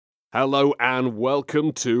Hello and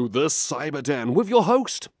welcome to the Cyber Den with your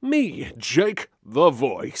host, me, Jake the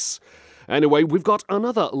Voice. Anyway, we've got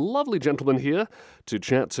another lovely gentleman here to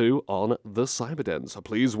chat to on the Cyber Den. So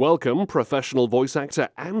please welcome professional voice actor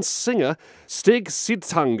and singer Stig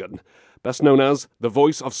Sydtangen, best known as the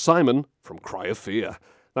voice of Simon from Cry of Fear.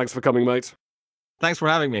 Thanks for coming, mate. Thanks for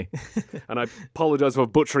having me. And I apologise for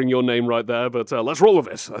butchering your name right there, but let's roll with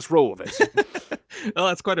it. Let's roll with it. Oh,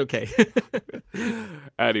 that's quite okay.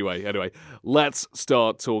 Anyway, let's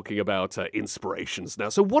start talking about inspirations now.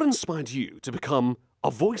 So what inspired you to become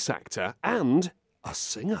a voice actor and a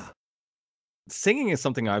singer? Singing is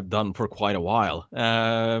something I've done for quite a while.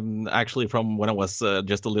 Actually, from when I was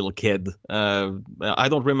just a little kid. I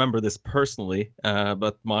don't remember this personally,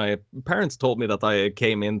 but my parents told me that I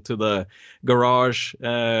came into the garage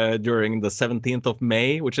during the 17th of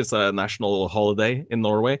May, which is a national holiday in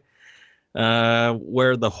Norway,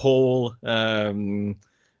 where the whole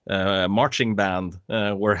marching band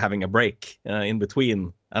were having a break in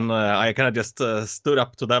between. And I kind of just stood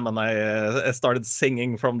up to them and I started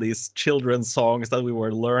singing from these children's songs that we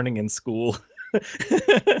were learning in school.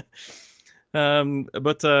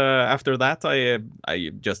 But after that, I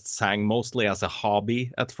just sang mostly as a hobby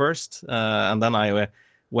at first. And then I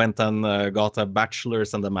went and got a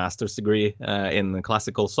bachelor's and a master's degree in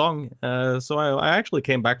classical song. So I actually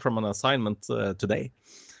came back from an assignment today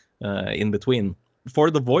in between.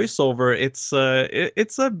 For the voiceover,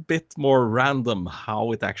 it's a bit more random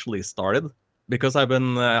how it actually started, because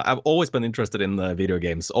I've always been interested in video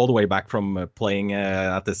games all the way back from playing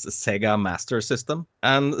at this Sega Master System,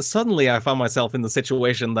 and suddenly I found myself in the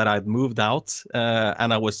situation that I'd moved out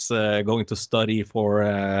and I was going to study for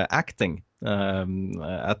acting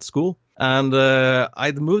at school, and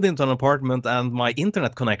I'd moved into an apartment and my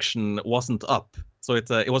internet connection wasn't up. So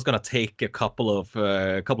it was gonna take a couple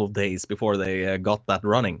of days before they got that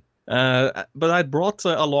running. But I'd brought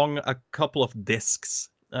along a couple of discs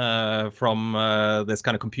from this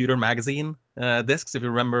kind of computer magazine discs, if you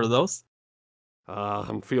remember those.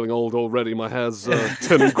 I'm feeling old already. My hair's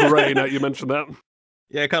turning grey now you mentioned that.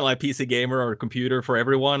 Yeah, kind of like PC Gamer or Computer for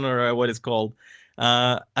Everyone, or what it's called.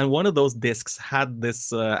 And one of those discs had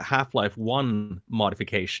this Half-Life 1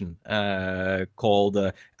 modification called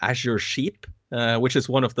Azure Sheep. Which is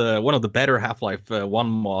one of the better Half-Life 1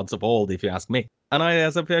 mods of old, if you ask me. And I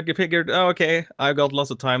figured, oh, okay, I've got lots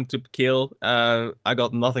of time to kill. I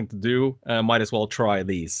got nothing to do. Might as well try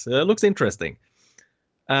these. Looks interesting.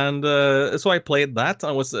 And so I played that.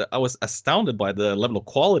 I was astounded by the level of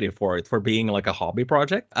quality for being like a hobby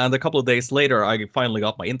project. And a couple of days later, I finally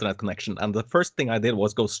got my internet connection. And the first thing I did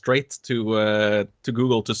was go straight to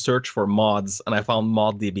Google to search for mods, and I found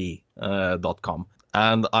moddb.com.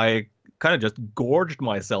 And I kind of just gorged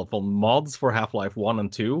myself on mods for Half-Life 1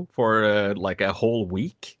 and 2 for like a whole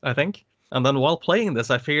week, I think. And then while playing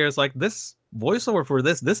this, I figured it's like, this voiceover for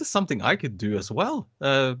this is something I could do as well.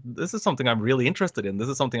 This is something I'm really interested in. This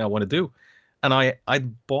is something I want to do. And I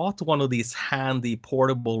bought one of these handy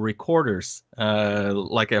portable recorders,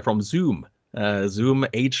 from Zoom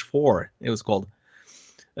H4, it was called.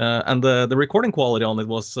 And the recording quality on it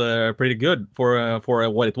was pretty good for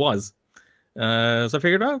what it was. So I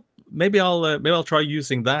figured out, maybe I'll try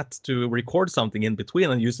using that to record something in between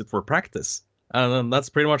and use it for practice. And that's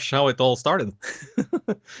pretty much how it all started.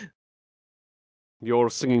 Your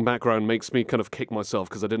singing background makes me kind of kick myself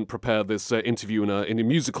because I didn't prepare this interview in a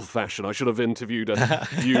musical fashion. I should have interviewed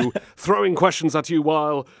you throwing questions at you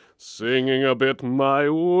while singing a bit my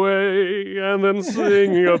way and then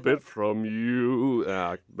singing a bit from you.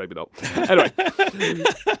 Maybe not. Anyway.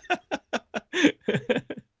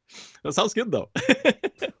 That sounds good, though.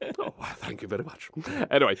 Oh, thank you very much.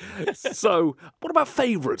 Anyway, so what about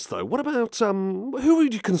favourites, though? What about, who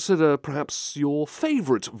would you consider perhaps your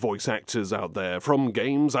favourite voice actors out there from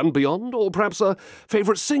games and beyond, or perhaps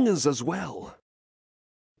favourite singers as well?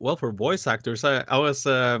 Well, for voice actors, I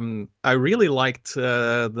really liked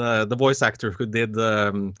the voice actor who did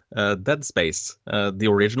Dead Space, the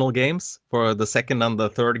original games, for the second and the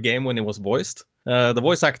third game when it was voiced. The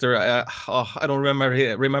voice actor, I don't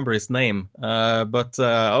remember his name, but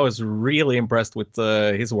I was really impressed with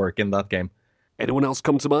his work in that game. Anyone else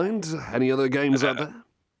come to mind? Any other games out there?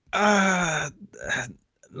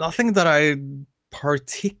 Nothing that I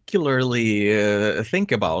particularly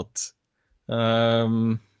think about.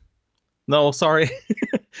 No, sorry.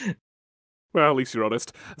 Well, at least you're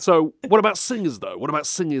honest. So, what about singers, though? What about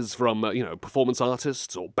singers from, performance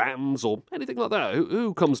artists or bands or anything like that?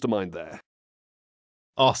 Who comes to mind there?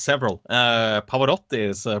 Oh, several. Pavarotti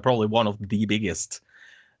is probably one of the biggest.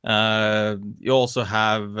 You also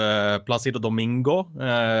have Placido Domingo,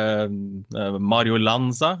 Mario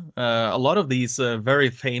Lanza, a lot of these very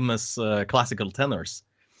famous classical tenors.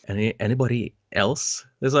 Anybody else?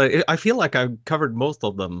 I feel like I've covered most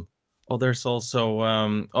of them. Oh, there's also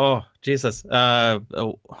oh Jesus,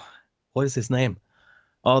 what is his name?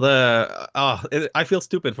 Oh, I feel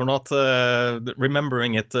stupid for not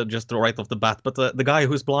remembering it just right off the bat. But the guy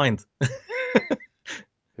who's blind.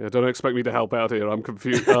 Yeah, don't expect me to help out here. I'm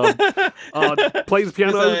confused. Plays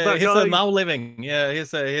piano. That he's guy. now living. Yeah,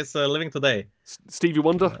 he's living today. Stevie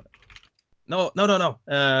Wonder. No.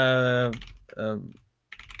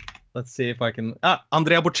 Let's see if I can.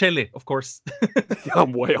 Andrea Bocelli, of course.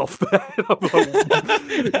 I'm way off there.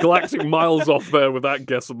 I'm galactic miles off there with that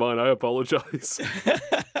guess of mine. I apologize.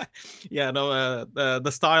 Yeah, no,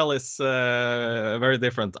 the style is very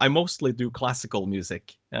different. I mostly do classical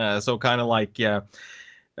music, so kind of like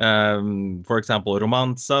for example,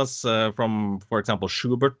 romanzas from, for example,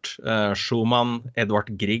 Schubert, Schumann,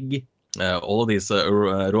 Edvard Grieg, all of these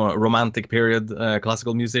romantic period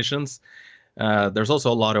classical musicians. There's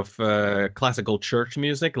also a lot of classical church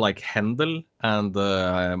music like Handel and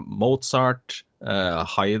Mozart,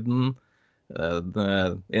 Haydn,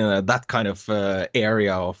 that kind of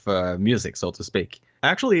area of music, so to speak. I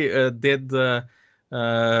actually did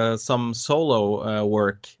some solo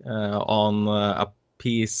work on a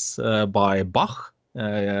piece by Bach,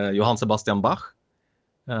 Johann Sebastian Bach,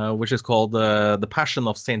 which is called The Passion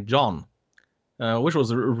of St. John, which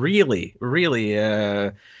was really,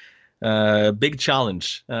 really big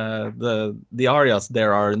challenge. The arias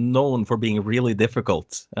there are known for being really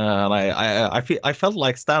difficult, and I felt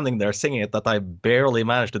like standing there singing it that I barely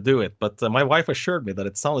managed to do it. But my wife assured me that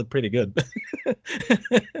it sounded pretty good.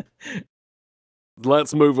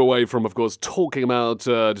 Let's move away from, of course, talking about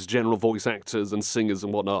just general voice actors and singers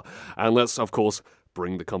and whatnot, and let's, of course,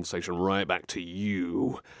 bring the conversation right back to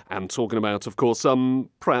you and talking about, of course,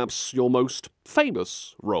 perhaps your most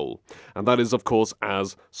famous role. And that is, of course,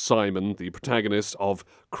 as Simon, the protagonist of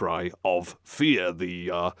Cry of Fear,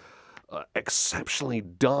 the exceptionally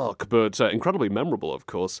dark but incredibly memorable, of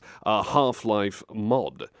course, Half-Life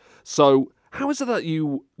mod. So, how is it that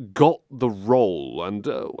you got the role, and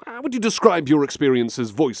how would you describe your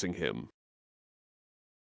experiences voicing him?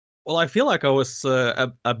 Well, I feel like I was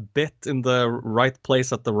a bit in the right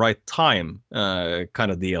place at the right time,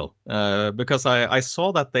 kind of deal. Because I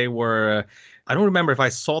saw that they were. I don't remember if I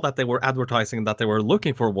saw that they were advertising that they were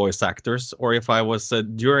looking for voice actors, or if I was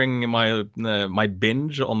during my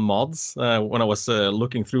binge on mods when I was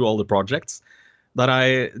looking through all the projects, that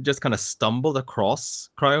I just kind of stumbled across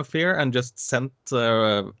Cryofear and just sent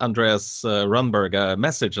Andreas Rundberg a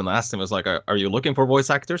message and asked him, "Was like, are you looking for voice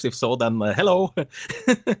actors? If so, then hello."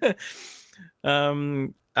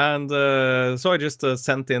 And so I just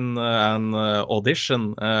sent in an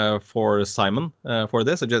audition for Simon for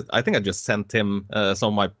this. I think I just sent him some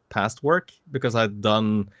of my past work because I'd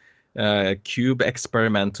done Cube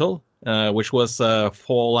Experimental, which was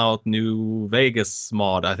Fallout New Vegas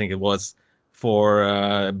mod, I think it was,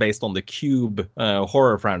 for based on the Cube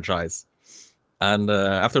horror franchise. And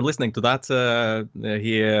after listening to that,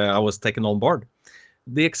 I was taken on board.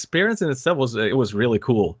 The experience in itself was really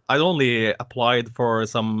cool. I'd only applied for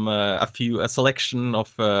a selection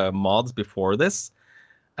of mods before this,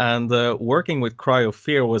 and working with Cry of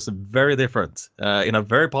Fear was very different in a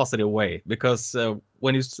very positive way, because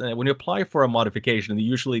when you apply for a modification, you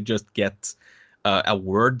usually just get a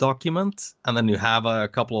Word document, and then you have a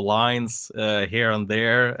couple of lines here and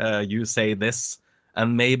there. You say this,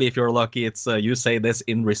 and maybe if you're lucky, it's you say this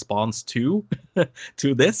in response to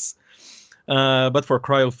to this. But for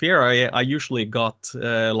Cry of Fear, I usually got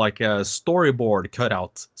like a storyboard cut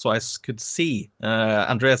out, so I could see.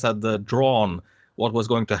 Andreas had drawn what was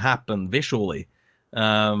going to happen visually.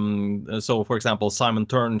 So, for example, Simon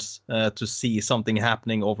turns to see something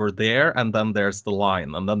happening over there, and then there's the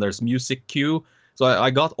line, and then there's music cue. So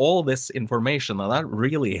I got all this information, and that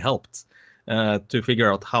really helped to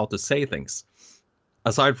figure out how to say things.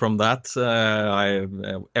 Aside from that,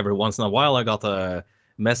 every once in a while I got a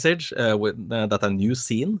message that a new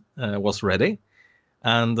scene was ready,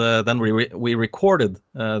 and then we recorded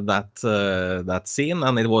that scene,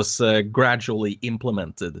 and it was gradually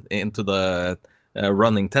implemented into the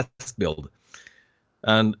running test build.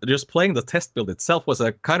 And just playing the test build itself was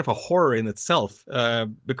a kind of a horror in itself,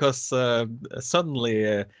 because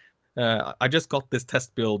suddenly I just got this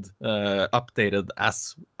test build updated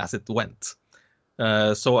as it went.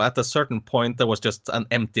 So at a certain point, there was just an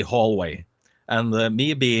empty hallway. And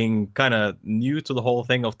me being kind of new to the whole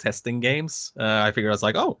thing of testing games, I figured I was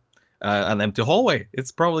like, oh, an empty hallway.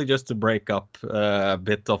 It's probably just to break up a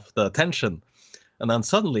bit of the tension. And then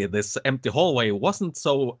suddenly this empty hallway wasn't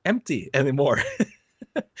so empty anymore.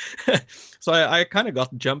 So I kind of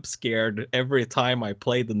got jump scared every time I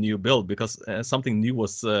played the new build because something new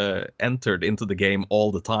was entered into the game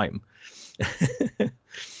all the time.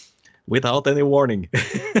 Without any warning.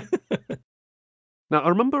 Now, I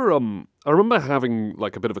remember having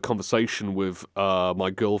like a bit of a conversation with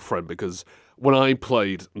my girlfriend because when I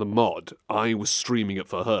played the mod, I was streaming it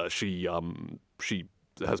for her. She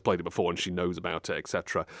has played it before and she knows about it,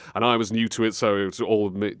 etc. And I was new to it, so it was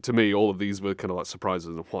to me, all of these were kind of like surprises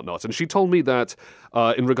and whatnot. And she told me that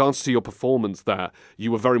in regards to your performance, that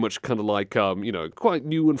you were very much kind of like quite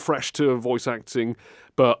new and fresh to voice acting,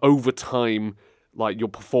 but over time, like your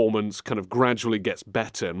performance kind of gradually gets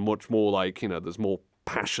better and much more like, there's more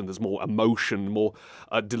passion, there's more emotion, more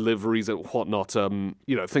deliveries and whatnot,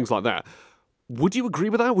 things like that. Would you agree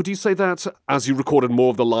with that? Would you say that as you recorded more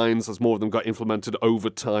of the lines, as more of them got implemented over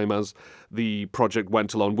time as the project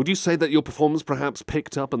went along, would you say that your performance perhaps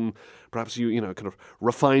picked up and perhaps you kind of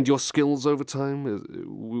refined your skills over time?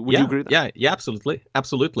 Would you agree with that? Yeah,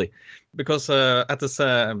 absolutely. Because at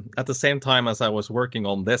the same time as I was working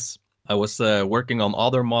on this, I was working on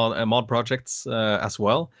other mod projects as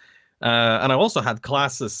well. And I also had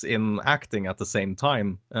classes in acting at the same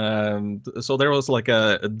time. So there was like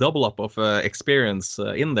a double up of experience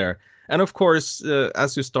in there. And of course,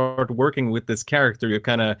 as you start working with this character, you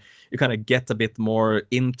kind of get a bit more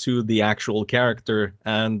into the actual character.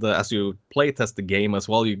 And as you playtest the game as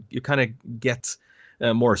well, you kind of get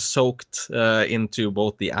more soaked into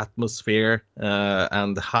both the atmosphere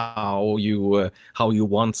and how you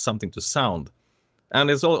want something to sound. And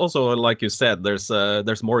it's also, like you said,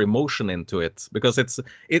 there's more emotion into it because it's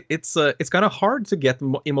kind of hard to get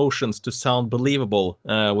emotions to sound believable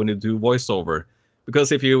when you do voiceover,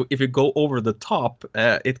 because if you go over the top,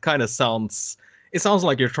 it kind of sounds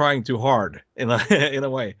like you're trying too hard in a in a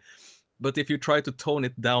way. But if you try to tone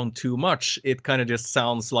it down too much, it kind of just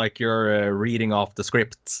sounds like you're reading off the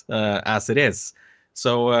script as it is.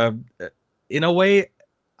 So in a way,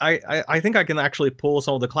 I think I can actually pull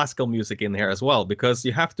some of the classical music in here as well, because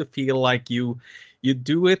you have to feel like you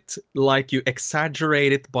do it like you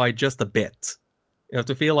exaggerate it by just a bit. You have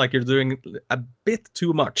to feel like you're doing a bit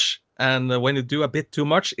too much, and when you do a bit too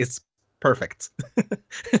much, it's perfect.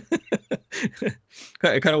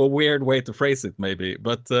 Kind of a weird way to phrase it, maybe,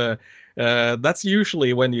 but that's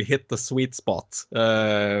usually when you hit the sweet spot.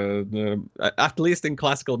 At least in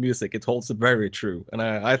classical music, it holds very true, and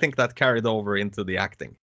I think that carried over into the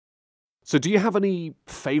acting. So do you have any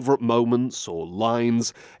favourite moments or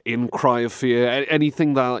lines in Cry of Fear?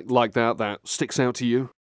 Anything like that sticks out to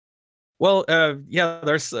you? Well, yeah,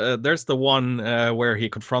 there's the one where he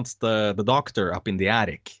confronts the doctor up in the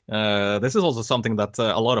attic. This is also something that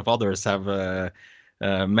a lot of others have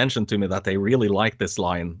mentioned to me, that they really like this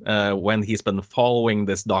line when he's been following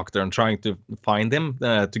this doctor and trying to find him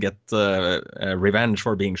to get revenge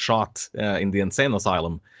for being shot in the insane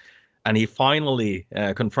asylum. And he finally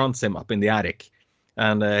confronts him up in the attic.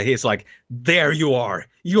 And he's like, "There you are.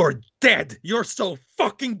 You're dead. You're so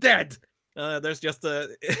fucking dead." There's just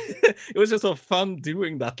it was just so fun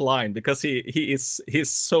doing that line, because he's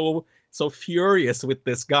so furious with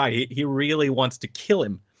this guy. He really wants to kill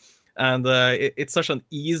him. And it's such an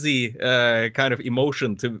easy kind of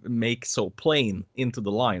emotion to make so plain into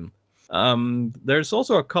the line. There's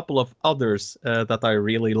also a couple of others that I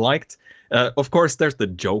really liked. Of course, there's the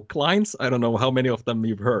joke lines. I don't know how many of them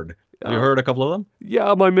you've heard. Have you heard a couple of them?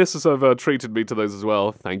 Yeah, my missus have treated me to those as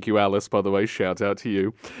well. Thank you, Alice, by the way. Shout out to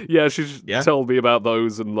you. Yeah, she's told me about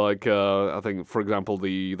those, and like, I think, for example,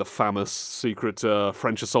 the famous secret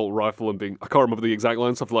French assault rifle, and I can't remember the exact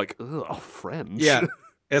line, stuff like, "Oh, French." Yeah,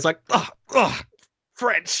 it's like,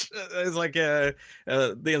 French. It's like the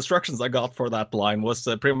instructions I got for that line was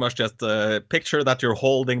pretty much just picture that you're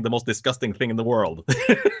holding the most disgusting thing in the world,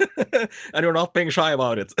 and you're not being shy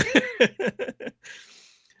about it.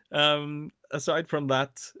 Aside from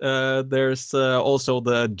that, there's also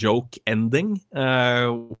the joke ending,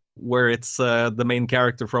 where it's the main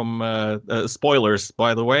character from spoilers,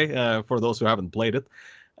 by the way, for those who haven't played it.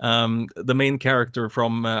 The main character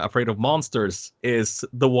from Afraid of Monsters is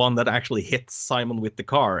the one that actually hits Simon with the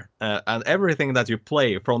car, and everything that you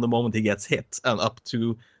play from the moment he gets hit and up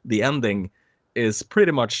to the ending is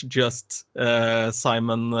pretty much just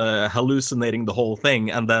Simon hallucinating the whole thing,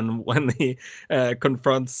 and then when he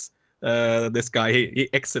confronts this guy, he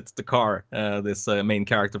exits the car, this main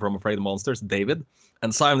character from Afraid of Monsters, David,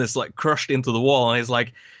 and Simon is like crushed into the wall, and he's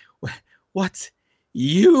like, "What?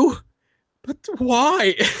 You? But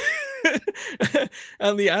why?"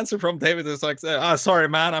 And the answer from David is like, sorry,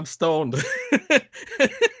 man, I'm stoned.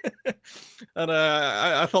 And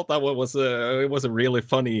I thought that one was it was a really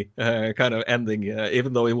funny kind of ending,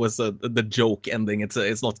 even though it was the joke ending.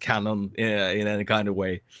 It's not canon in any kind of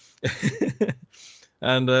way.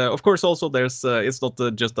 And of course, also there's it's not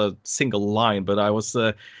just a single line, but I was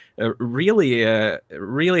really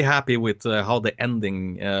happy with how the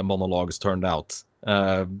ending monologues turned out.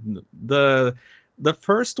 The the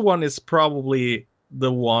first one is probably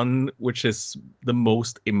the one which is the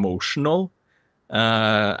most emotional,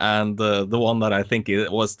 and the one that I think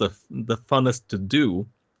it was the funnest to do.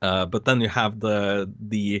 But then you have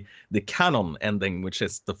the canon ending, which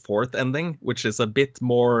is the fourth ending, which is a bit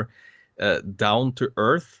more down to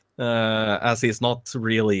earth, as he's not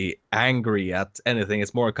really angry at anything.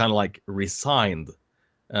 It's more kind of like resigned,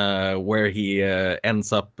 where he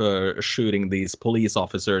ends up shooting these police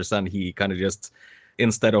officers, and he kind of just,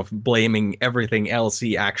 instead of blaming everything else,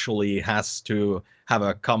 he actually has to have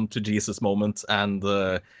a come to Jesus moment and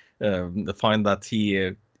find that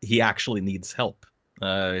he actually needs help.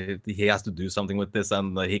 He has to do something with this,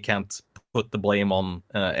 and he can't put the blame on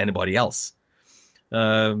anybody else.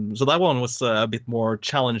 So that one was a bit more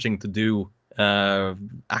challenging to do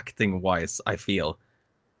acting wise, I feel,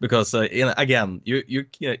 because again,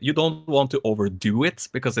 you don't want to overdo it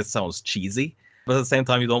because it sounds cheesy, but at the same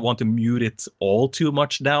time you don't want to mute it all too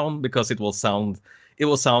much down because it will sound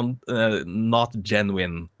not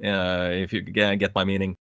genuine, if you get my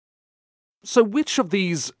meaning. So which of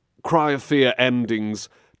these Cry of Fear endings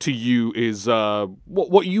to you is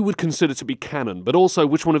what you would consider to be canon, but also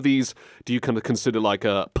which one of these do you kind of consider like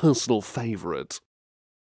a personal favorite?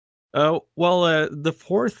 Well, the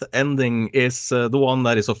fourth ending is the one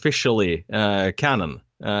that is officially canon,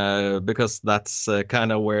 because that's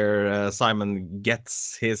kind of where Simon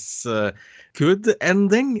gets his good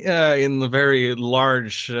ending in very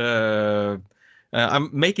large. I'm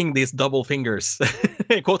making these double fingers,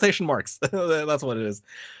 quotation marks. That's what it is.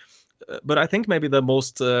 But I think maybe the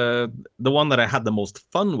one that I had the most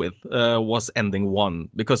fun with was ending one,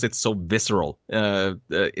 because it's so visceral.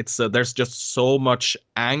 It's there's just so much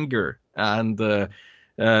anger and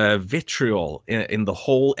vitriol in the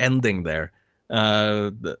whole ending there,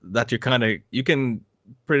 that you can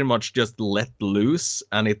pretty much just let loose,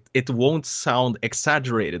 and it won't sound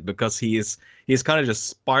exaggerated, because he's kind of just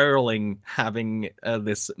spiraling, having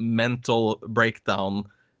this mental breakdown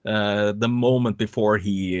the moment before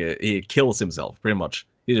he kills himself. Pretty much,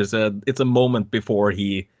 it's a moment before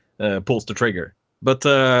he pulls the trigger. But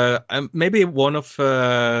maybe one of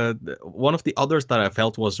the others that I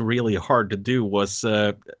felt was really hard to do was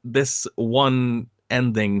this one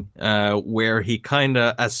ending where he kind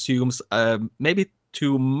of assumes maybe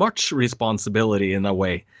too much responsibility in a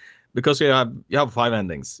way. Because you have five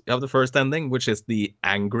endings. You have the first ending, which is the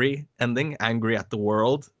angry ending, angry at the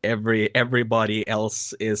world. Everybody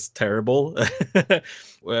else is terrible,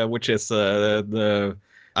 which is the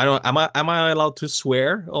I don't am I allowed to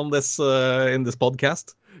swear on this in this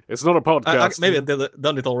podcast? It's not a podcast. Maybe I've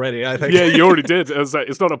done it already, I think. Yeah, you already did.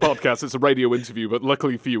 It's not a podcast, it's a radio interview, but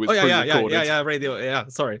luckily for you, it's pre-recorded. Yeah, radio, yeah,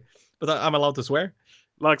 sorry. But I'm allowed to swear?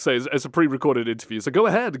 Like I say, it's a pre-recorded interview, so go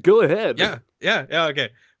ahead. Yeah,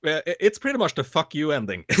 okay. It's pretty much the fuck you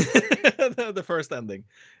ending. The first ending.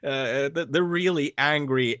 The really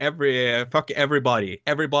angry, fuck everybody.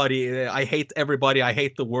 I hate everybody, I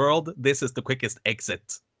hate the world. This is the quickest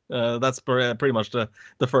exit. That's pretty much the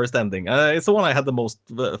first ending. It's the one I had the most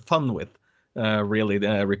fun with, really,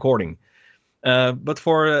 recording. But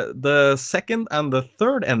for the second and the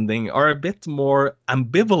third ending are a bit more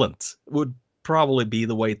ambivalent, would probably be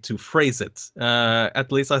the way to phrase it.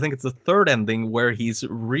 At least I think it's the third ending where he's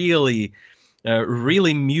really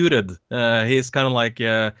muted. He's kind of like,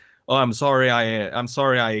 oh, I'm sorry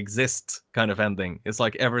I exist kind of ending. It's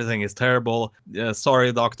like everything is terrible.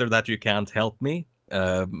 Sorry, doctor, that you can't help me.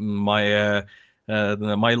 My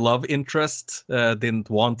love interest didn't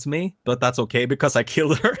want me, but that's okay because I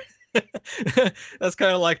killed her. That's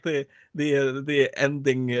kind of like the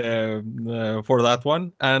ending for that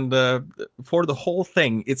one. And for the whole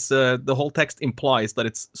thing, it's the whole text implies that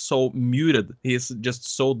it's so muted. He's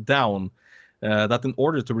just so down that in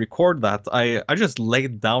order to record that, I just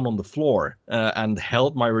laid down on the floor and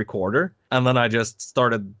held my recorder, and then I just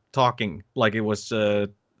started talking like it was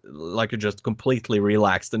like you're just completely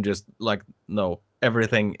relaxed and just like, no,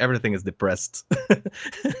 everything is depressed.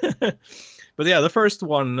 But yeah, the first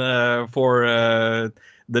one for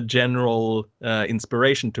the general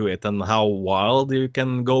inspiration to it and how wild you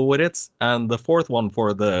can go with it, and the fourth one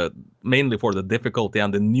for mainly for the difficulty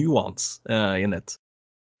and the nuance in it.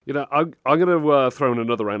 You know, I'm going to throw in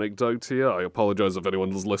another anecdote here. I apologize if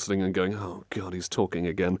anyone's listening and going, oh, God, he's talking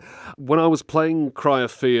again. When I was playing Cry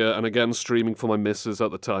of Fear, and again, streaming for my missus at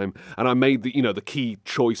the time, and I made the key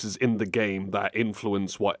choices in the game that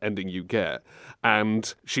influence what ending you get.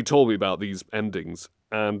 And she told me about these endings,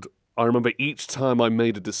 and I remember each time I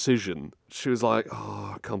made a decision, she was like,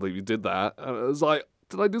 oh, I can't believe you did that. And I was like,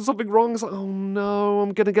 did I do something wrong? It's like, oh no,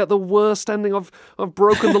 I'm gonna get the worst ending. I've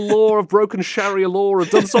broken the law. I've broken Sharia law. I've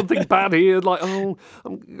done something bad here. Like, oh,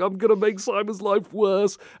 I'm gonna make Simon's life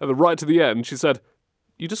worse. And then right to the end, she said,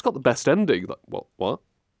 "You just got the best ending." Like, what?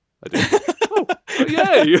 I did. Oh,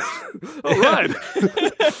 yay! All right.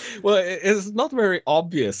 Well, it's not very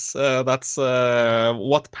obvious. That's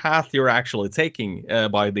what path you're actually taking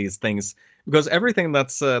by these things, because everything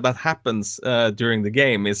that happens during the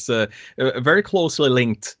game is very closely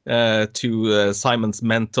linked to Simon's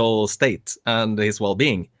mental state and his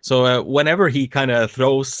well-being. So whenever he kind of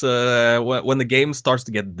throws, when the game starts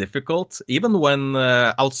to get difficult, even when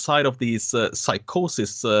outside of these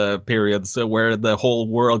psychosis periods where the whole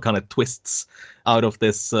world kind of twists out of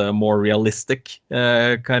this more realistic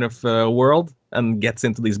kind of world and gets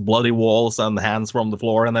into these bloody walls and hands from the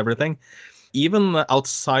floor and everything. Even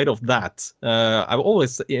outside of that, I've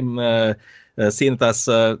always seen it as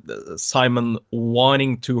Simon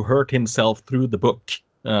wanting to hurt himself through the book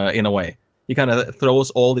in a way. He kind of throws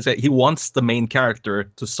all this. He wants the main character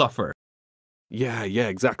to suffer. Yeah,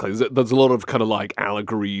 exactly. There's a lot of kind of like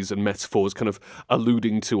allegories and metaphors kind of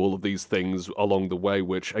alluding to all of these things along the way,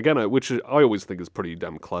 which I always think is pretty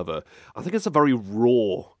damn clever. I think it's a very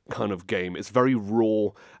raw kind of game. It's very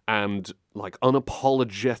raw and like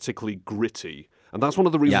unapologetically gritty. And that's one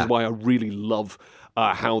of the reasons why I really love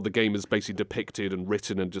how the game is basically depicted and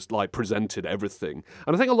written and just like presented everything.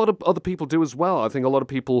 And I think a lot of other people do as well. I think a lot of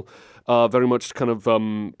people very much kind of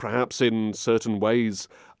perhaps in certain ways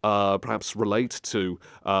perhaps relate to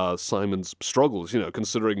Simon's struggles,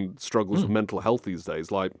 considering struggles with mental health these days.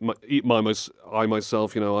 Like I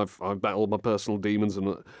myself, I've battled my personal demons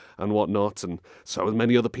and whatnot, and so have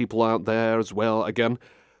many other people out there as well. Again,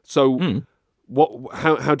 so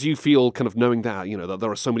how do you feel kind of knowing that, that there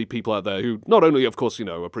are so many people out there who not only, of course,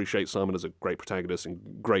 appreciate Simon as a great protagonist and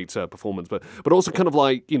great performance, but also kind of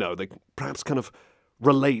like, they perhaps kind of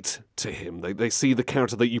relate to him. They see the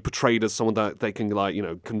character that you portrayed as someone that they can like,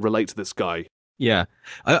 can relate to this guy. Yeah,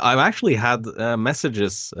 I've actually had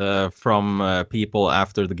messages from people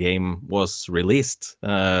after the game was released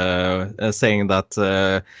saying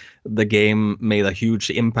that the game made a huge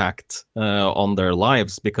impact on their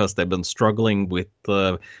lives because they've been struggling with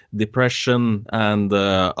depression and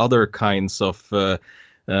other kinds of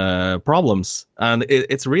problems. And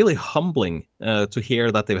it's really humbling to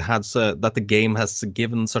hear that they've had that the game has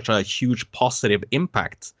given such a huge positive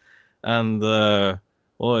impact. And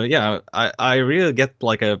well, yeah, I really get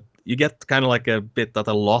you get kind of like a bit at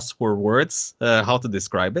a loss for words how to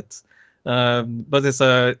describe it. But it's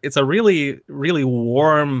a really, really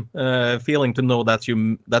warm feeling to know that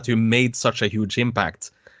you made such a huge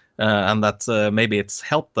impact, and that maybe it's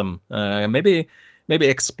helped them maybe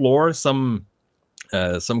explore some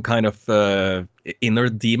kind of inner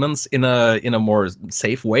demons in a more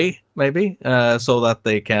safe way, maybe, so that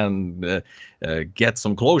they can get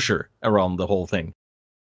some closure around the whole thing.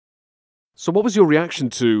 So what was your reaction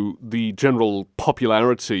to the general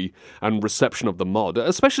popularity and reception of the mod,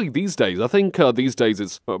 especially these days? I think these days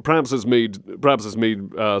it's perhaps it's me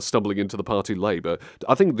stumbling into the party late, but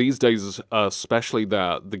I think these days especially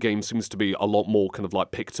that the game seems to be a lot more kind of like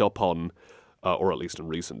picked up on, or at least in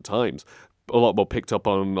recent times, a lot more picked up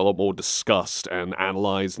on, a lot more discussed and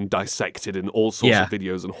analyzed and dissected in all sorts of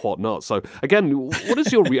videos and whatnot. So again, what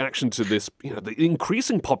is your reaction to this, the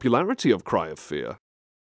increasing popularity of Cry of Fear?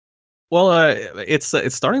 Well, it's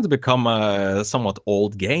starting to become a somewhat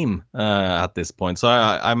old game at this point. So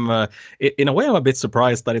I'm in a way I'm a bit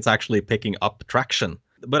surprised that it's actually picking up traction.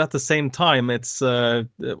 But at the same time, it's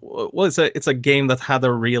it's a game that had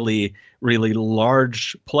a really, really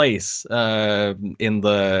large place in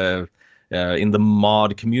the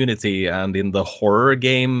mod community and in the horror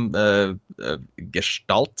game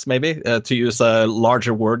gestalt, maybe, to use a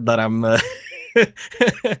larger word that that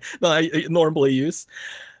I normally use.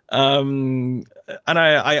 And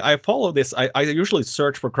I follow this. I usually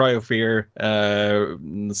search for Cry of Fear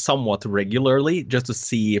somewhat regularly just to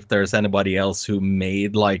see if there's anybody else who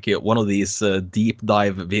made like one of these deep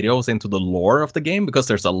dive videos into the lore of the game, because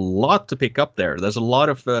there's a lot to pick up there. There's a lot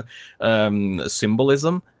of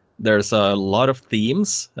symbolism. There's a lot of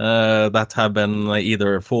themes that have been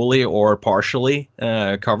either fully or partially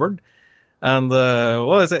covered. And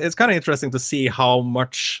well, it's kind of interesting to see how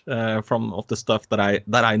much from of the stuff that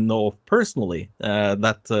I know personally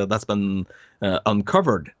that's been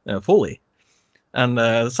uncovered fully.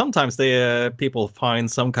 And sometimes people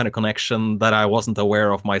find some kind of connection that I wasn't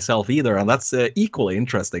aware of myself either, and that's equally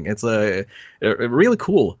interesting. It's really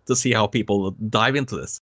cool to see how people dive into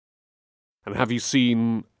this. And have you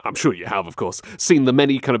seen, I'm sure you have, of course, seen the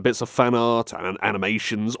many kind of bits of fan art and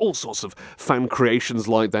animations, all sorts of fan creations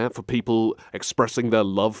like that for people expressing their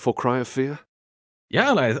love for Cryosphere? Yeah,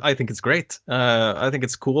 and I think it's great. I think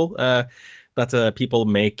it's cool that people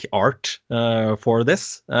make art for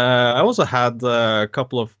this. I also had a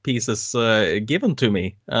couple of pieces given to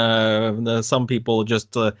me. Some people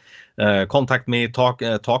just contact me, talk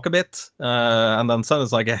a bit, and then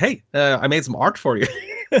someone's like, "Hey, I made some art for you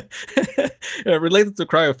related to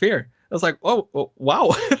Cryosphere." I was like, "Oh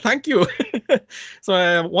wow, thank you."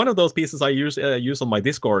 So one of those pieces I use on my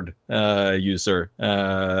Discord user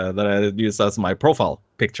that I use as my profile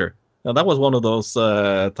picture. That was one of those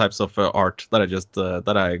types of art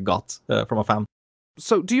that I got from a fan.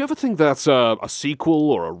 So, do you ever think that a sequel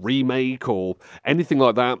or a remake or anything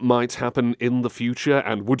like that might happen in the future?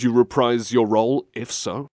 And would you reprise your role if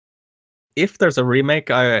so? If there's a remake,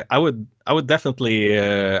 I would definitely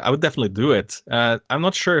do it. I'm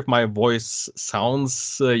not sure if my voice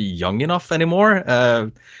sounds young enough anymore.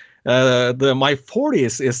 My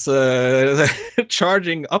 40s is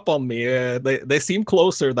charging up on me. They seem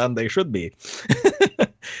closer than they should be.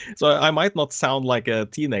 So I might not sound like a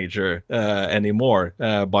teenager anymore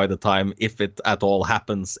by the time, if it at all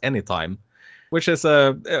happens anytime. Which is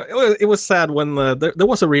it was sad when there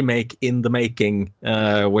was a remake in the making,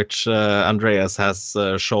 which Andreas has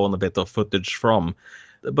shown a bit of footage from,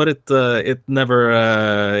 but it never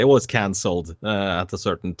it was cancelled at a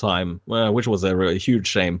certain time, which was a really huge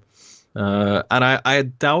shame. And I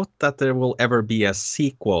doubt that there will ever be a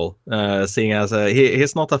sequel, seeing as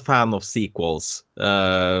he's not a fan of sequels.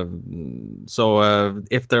 So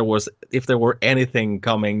if there were anything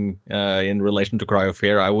coming in relation to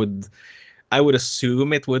Cryosphere, I would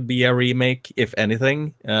assume it would be a remake, if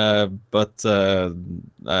anything. But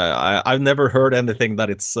I've never heard anything that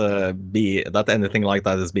that anything like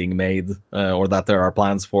that is being made, or that there are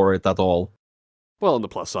plans for it at all. Well, on the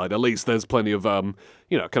plus side, at least there's plenty of, kind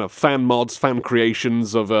of fan mods, fan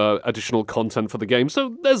creations of additional content for the game.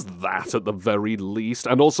 So there's that at the very least.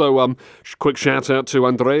 And also, quick shout out to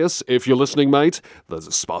Andreas. If you're listening, mate, there's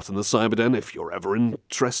a spot in the Cyberden if you're ever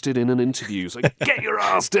interested in an interview. So get your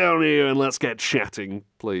ass down here and let's get chatting,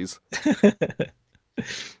 please.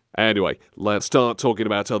 Anyway, let's start talking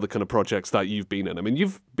about other kind of projects that you've been in. I mean,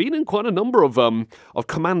 you've been in quite a number of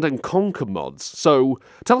Command and Conquer mods. So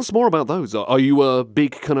tell us more about those. Are you a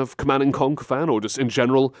big kind of Command and Conquer fan, or just in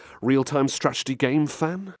general real-time strategy game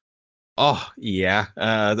fan? Oh yeah,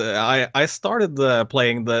 I started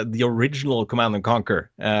playing the original Command and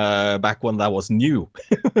Conquer back when that was new,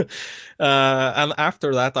 and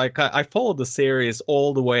after that I followed the series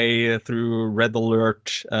all the way through Red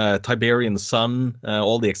Alert, Tiberian Sun,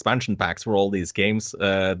 all the expansion packs for all these games.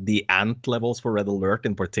 The Ant levels for Red Alert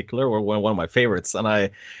in particular were one of my favorites, and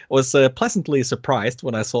I was pleasantly surprised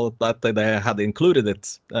when I saw that they had included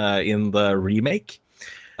it in the remake.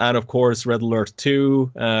 And of course, Red Alert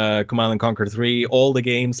 2, Command and Conquer 3, all the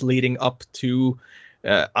games leading up to,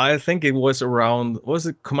 I think it was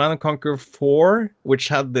it Command and Conquer 4, which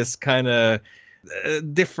had this kind of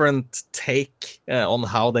different take on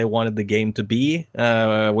how they wanted the game to be,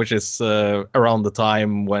 which is around the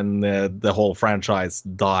time when the whole franchise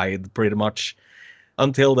died, pretty much.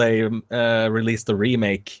 Until they released the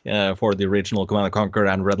remake for the original Command and Conquer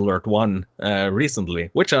and Red Alert 1 recently,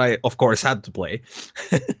 which I, of course, had to play.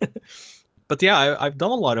 But yeah, I've done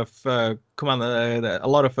a lot of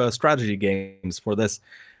strategy games for this.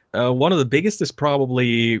 One of the biggest is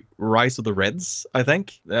probably Rise of the Reds, I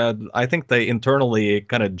think. I think they internally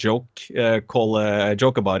kind of joke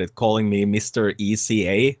about it, calling me Mr.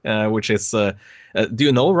 ECA, which is, do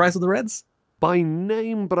you know Rise of the Reds? By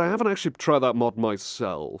name, but I haven't actually tried that mod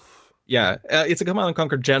myself. Yeah, it's a Command &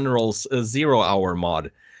 Conquer Generals 0-hour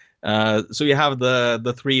mod. So you have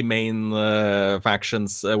the three main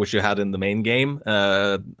factions which you had in the main game,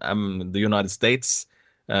 the United States,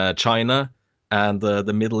 China, and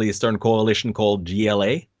the Middle Eastern coalition called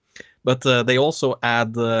GLA. But they also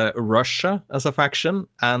add Russia as a faction,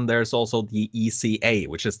 and there's also the ECA,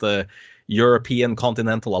 which is the European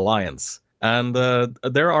Continental Alliance. And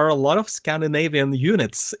there are a lot of Scandinavian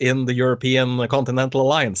units in the European Continental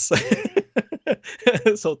Alliance,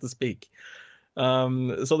 so to speak.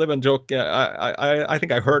 So they've been joking. I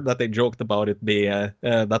think I heard that they joked about it being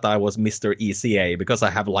that I was Mr. ECA because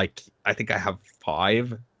I think I have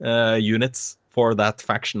 5 units for that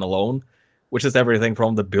faction alone, which is everything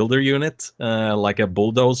from the builder unit, like a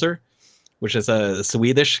bulldozer, which is a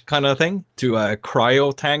Swedish kind of thing, to a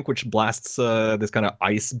cryo tank, which blasts this kind of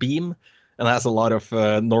ice beam and has a lot of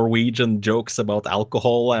Norwegian jokes about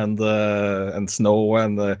alcohol and snow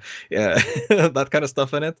and yeah, that kind of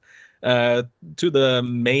stuff in it. To the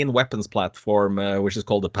main weapons platform, which is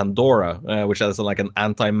called the Pandora, which has like an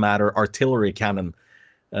antimatter artillery cannon,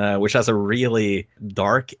 which has a really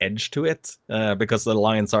dark edge to it, because the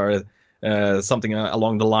lines are something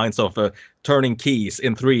along the lines of turning keys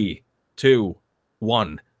in 3, 2,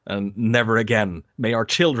 1, and never again. May our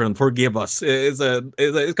children forgive us. It's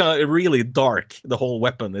kind of really dark. The whole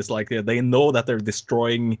weapon is like they know that they're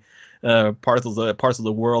destroying parts of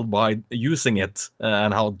the world by using it,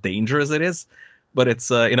 and how dangerous it is. But it's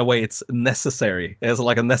in a way it's necessary. It's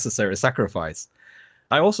like a necessary sacrifice.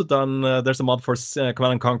 I also done. There's a mod for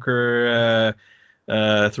Command and Conquer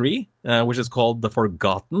 3, which is called The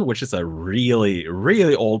Forgotten, which is a really,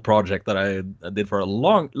 really old project that I did for a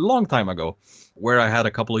long time ago, where I had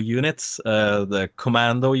a couple of units, the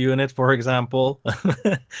commando unit, for example,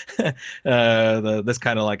 this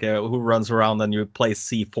kind of like who runs around and you place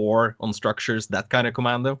C4 on structures, that kind of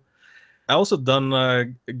commando. I also done a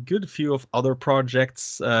good few of other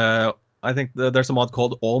projects. I think there's a mod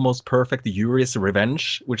called Almost Perfect Yuri's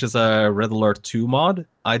Revenge, which is a Red Alert 2 mod.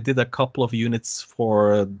 I did a couple of units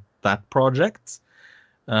for that project.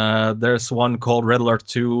 There's one called Red Alert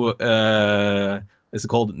 2. Is it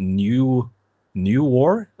called New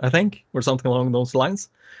War, I think, or something along those lines?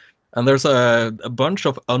 And there's a bunch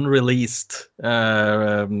of unreleased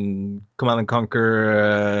Command and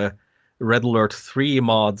Conquer Red Alert 3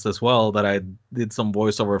 mods as well that I did some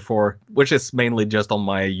voiceover for, which is mainly just on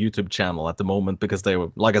my YouTube channel at the moment because they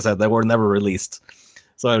were, like I said, they were never released.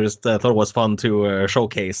 So I just thought it was fun to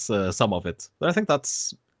showcase some of it. But I think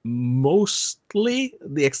that's mostly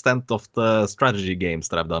the extent of the strategy games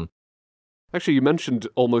that I've done. Actually, you mentioned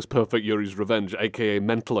Almost Perfect Yuri's Revenge, aka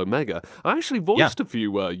Mental Omega. I actually voiced a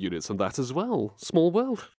few units on that as well. Small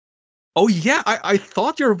world. Oh yeah, I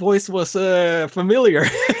thought your voice was familiar.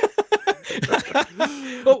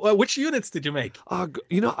 Oh, which units did you make? I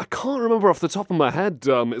can't remember off the top of my head.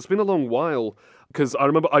 It's been a long while, because I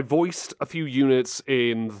remember I voiced a few units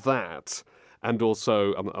in that, and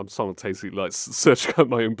also I'm simultaneously like searching out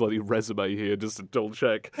my own bloody resume here just to double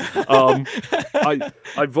check.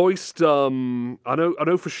 I voiced I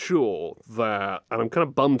know for sure that, and I'm kind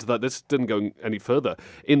of bummed that this didn't go any further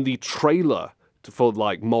in the trailer for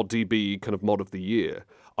like ModDB kind of mod of the year.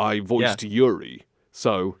 I voiced Yuri,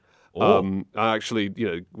 so. I actually,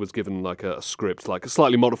 was given like a script, like a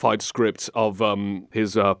slightly modified script of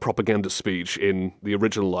his propaganda speech in the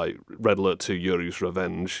original, like Red Alert 2 Yuri's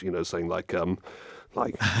Revenge. Saying like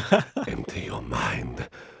empty your mind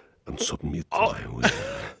and submit to my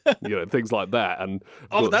will. Things like that. And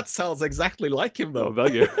that sounds exactly like him, though. Oh,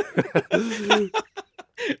 thank you.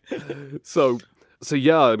 So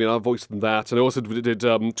yeah, I mean, I voiced that, and I also did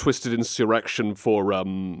Twisted Insurrection for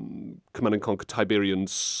Command and Conquer Tiberian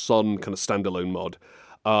Sun kind of standalone mod.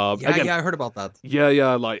 Again, I heard about that.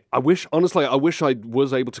 Yeah. Like, I wish I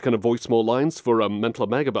was able to kind of voice more lines for Mental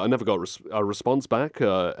Omega, but I never got a response back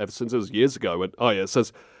ever since. It was years ago. And, it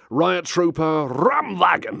says Riot Trooper Ram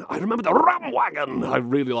Wagon. I remember the Ram Wagon. I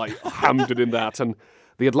really hammed it in that, and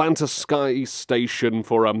the Atlanta Sky Station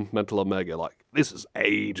for Mental Omega. Like, this is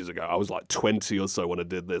ages ago. I was like 20 or so when I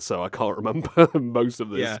did this, so I can't remember most of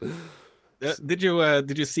this. Yeah. Did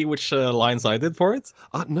you see which lines I did for it?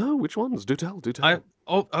 No, which ones? Do tell.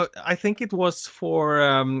 I think it was for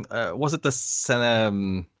was it the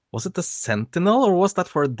Sentinel, or was that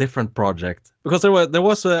for a different project? Because there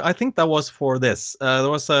was I think that was for this. There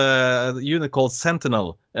was a unit called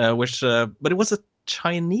Sentinel, but it was a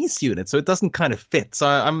Chinese unit, so it doesn't kind of fit. So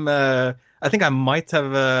I think I might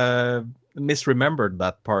have misremembered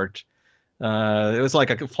that part. It was like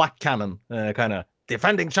a flak cannon, kind of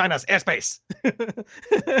defending China's airspace.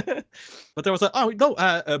 But there was a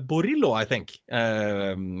Borillo, I think.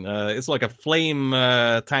 It's like a flame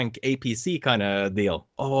tank APC kind of deal.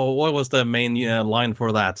 Oh, what was the main line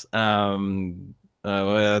for that? I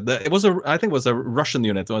think it was a Russian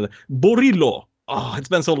unit. Borillo. Oh, it's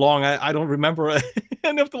been so long. I don't remember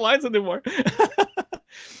any of the lines anymore.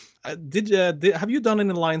 Have you done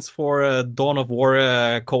any lines for Dawn of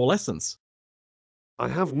War Coalescence? I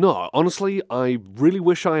have not. Honestly, I really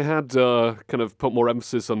wish I had kind of put more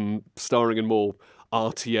emphasis on starring in more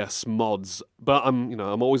RTS mods, but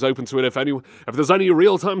I'm always open to it. If there's any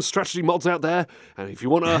real-time strategy mods out there, and if you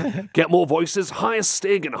want to get more voices, hire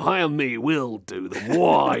Stig and hire me. We'll do them.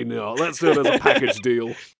 Why not? Let's do it as a package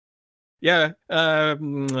deal. Yeah,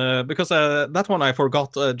 because that one I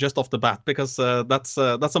forgot just off the bat, because that's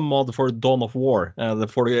a mod for Dawn of War, the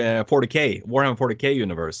 40K Warhammer 40K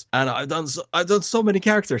universe, and I've done so many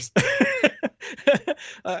characters.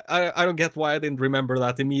 I don't get why I didn't remember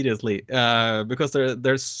that immediately, because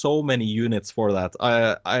there's so many units for that.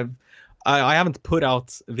 I haven't put out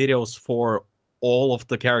videos for all of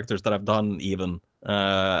the characters that I've done even,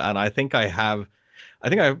 and I think I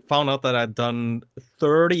found out that I'd done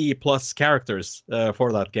 30 plus characters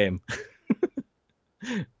for that game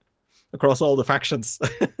across all the factions.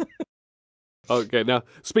 Okay, now,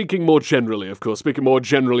 speaking more generally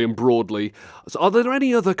and broadly, so are there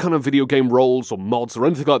any other kind of video game roles or mods or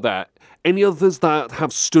anything like that? Any others that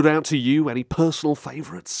have stood out to you? Any personal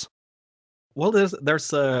favorites? Well, there's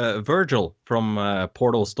Virgil from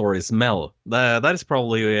Portal Stories, Mel. That is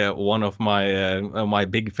probably one of my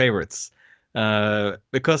big favorites.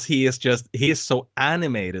 Because he is so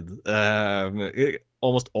animated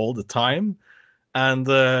almost all the time, and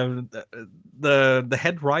the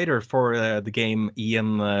head writer for the game,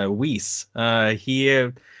 Ian Weiss,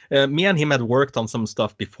 me and him had worked on some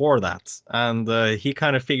stuff before that, and he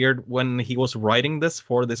kind of figured when he was writing this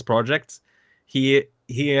for this project, he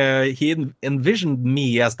envisioned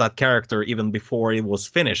me as that character even before it was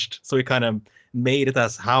finished, so he kind of made it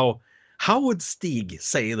as how would Stig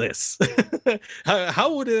say this?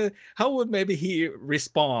 how would maybe he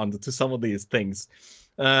respond to some of these things?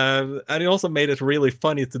 And he also made it really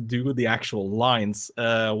funny to do the actual lines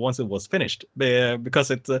once it was finished, because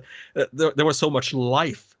there was so much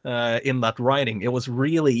life in that writing. It was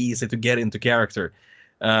really easy to get into character.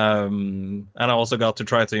 And I also got to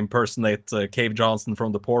try to impersonate Cave Johnson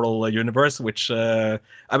from the Portal universe, which I've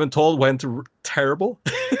been told went terrible.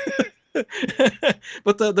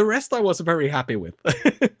 But the rest I was very happy with.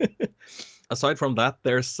 Aside from that,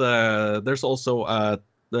 there's also a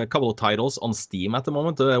couple of titles on Steam at the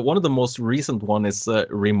moment. One of the most recent one is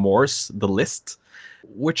Remorse: The List,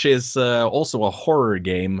 which is also a horror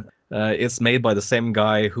game. It's made by the same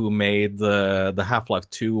guy who made the Half-Life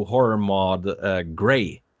 2 horror mod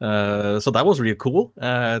Grey. So that was really cool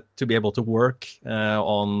to be able to work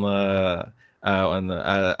on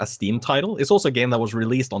a Steam title. It's also a game that was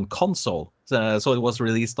released on console. So it was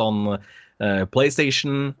released on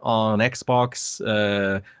PlayStation, on Xbox.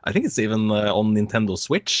 I think it's even on Nintendo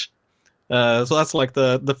Switch. So that's like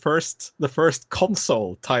the first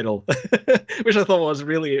console title, which I thought was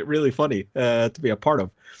really, really funny to be a part of.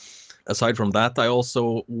 Aside from that, I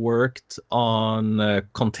also worked on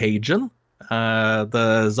Contagion,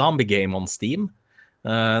 the zombie game on Steam,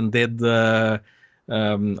 and did a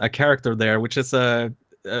character there, which is a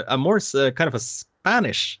more kind of a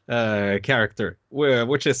Spanish character,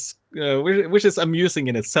 which is amusing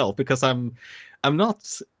in itself, because I'm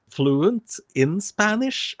not fluent in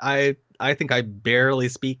Spanish. I think I barely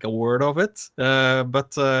speak a word of it,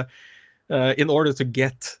 but in order to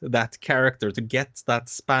get that character, to get that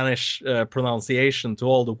Spanish pronunciation to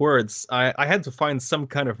all the words, I had to find some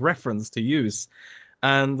kind of reference to use,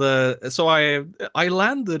 and so I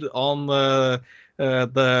landed on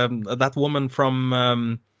that woman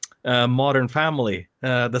from Modern Family,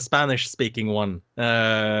 the Spanish-speaking one,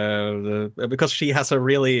 because she has a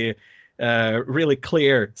really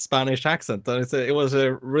clear Spanish accent, and it was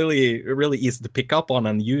really, really easy to pick up on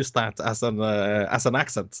and use that as an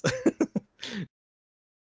accent.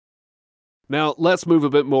 Now, let's move a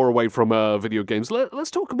bit more away from video games.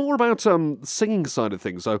 Let's talk more about singing side of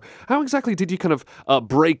things. So, how exactly did you kind of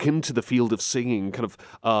break into the field of singing, kind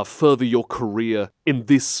of further your career in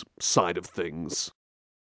this side of things?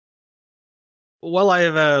 Well,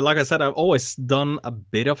 like I said, I've always done a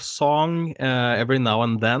bit of song every now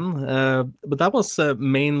and then, but that was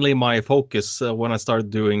mainly my focus when I started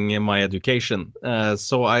doing my education.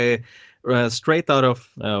 So I straight out of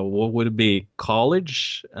what would be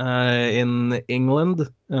college in England,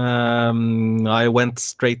 I went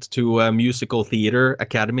straight to a musical theater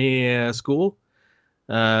academy school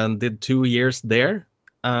and did 2 years there.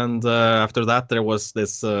 And after that, there was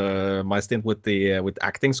this my stint with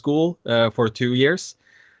acting school for 2 years,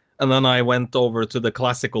 and then I went over to the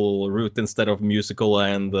classical route instead of musical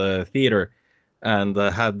and theater, and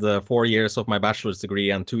had 4 years of my bachelor's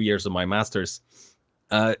degree and 2 years of my master's.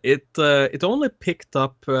 It only picked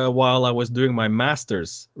up while I was doing my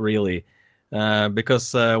master's, really,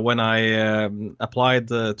 because when I applied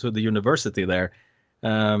to the university there,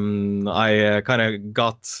 I kind of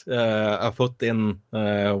got a foot in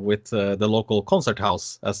with the local concert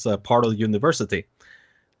house as a part of the university.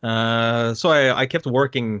 So I kept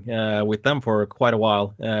working with them for quite a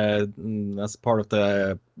while as part of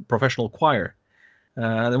the professional choir.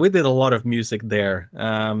 And we did a lot of music there.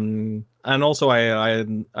 And also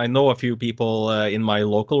I know a few people in my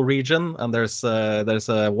local region, and there's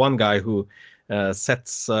one guy who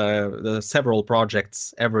sets several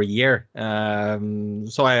projects every year.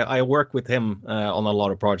 So I work with him on a lot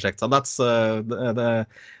of projects, and that's the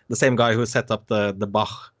same guy who set up the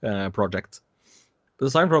Bach project. But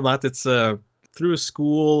aside from that, it's through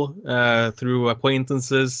school, through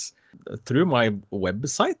acquaintances, through my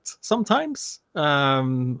website sometimes.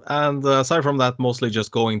 And aside from that, mostly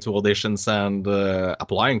just going to auditions and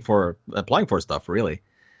applying for stuff, really.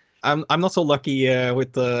 I'm not so lucky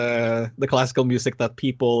with the classical music that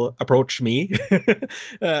people approach me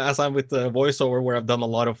as I'm with the voiceover, where I've done a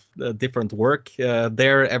lot of different work.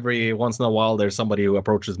 There, every once in a while, there's somebody who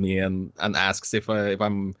approaches me and asks if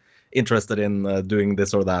I'm interested in doing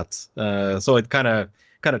this or that. So it kind of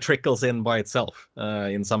trickles in by itself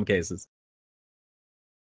in some cases.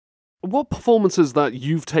 What performances that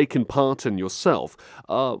you've taken part in yourself,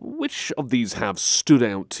 which of these have stood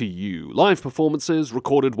out to you? Live performances,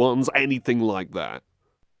 recorded ones, anything like that?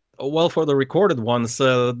 Well, for the recorded ones,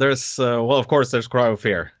 there's well, of course, there's Cry of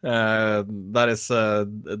Fear. That is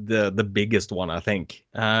the biggest one, I think.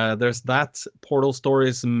 There's that Portal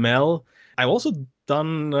Stories Mel. I've also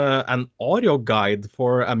done an audio guide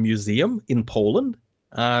for a museum in Poland.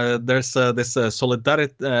 There's this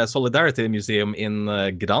Solidarity Museum in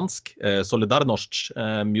Gdansk,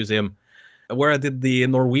 Solidarność Museum, where I did the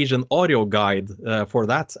Norwegian audio guide for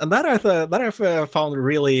that, and that I've found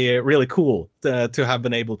really cool to have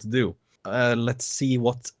been able to do. Let's see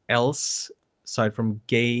what else aside from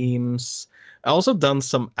games. I also done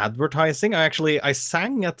some advertising. I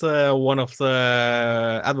sang at one of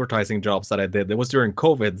the advertising jobs that I did. It was during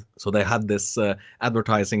COVID, so they had this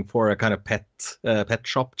advertising for a kind of pet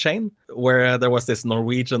shop chain where there was this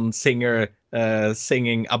Norwegian singer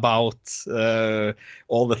singing about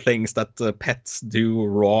all the things that pets do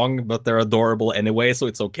wrong, but they're adorable anyway, so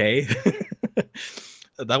it's okay.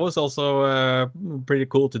 That was also pretty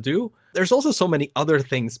cool to do. There's also so many other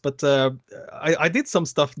things, but I did some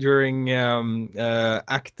stuff during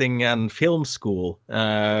acting and film school,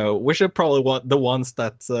 which are probably the ones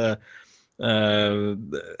that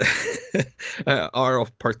are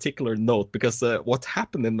of particular note, because what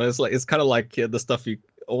happened in this is kind of like the stuff you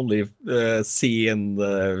only see in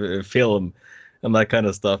the film and that kind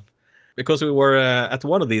of stuff. Because we were at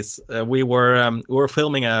one of these, we were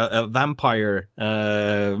filming a vampire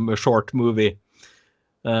short movie.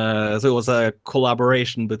 So it was a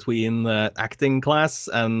collaboration between acting class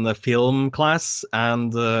and the film class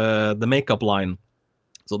and the makeup line.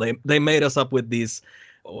 So they made us up with these,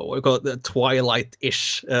 what we call it, the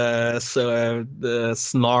Twilight-ish, the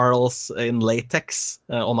snarls in latex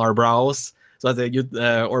on our brows. So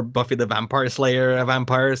that or Buffy the Vampire Slayer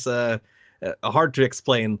vampires. Hard to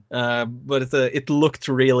explain, but it looked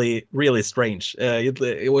really strange.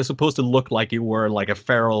 It was supposed to look like you were like a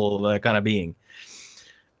feral kind of being.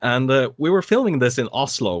 And we were filming this in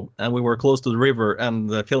Oslo, and we were close to the river,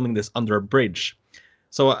 and filming this under a bridge.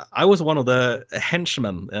 So I was one of the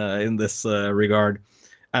henchmen in this regard.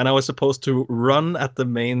 And I was supposed to run at the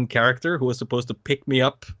main character, who was supposed to pick me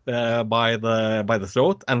up by the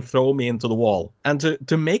throat and throw me into the wall. And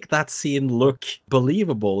to make that scene look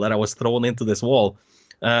believable, that I was thrown into this wall,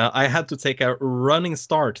 I had to take a running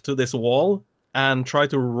start to this wall and try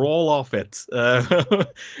to roll off it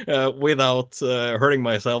without hurting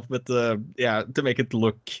myself, but yeah, to make it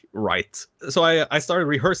look right. So I started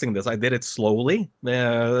rehearsing this. I did it slowly.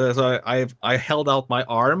 So I held out my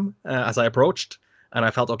arm as I approached. And I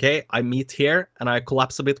felt, okay, I meet here, and I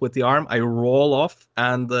collapse a bit with the arm. I roll off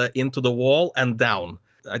and into the wall and down.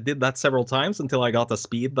 I did that several times until I got a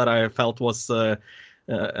speed that I felt was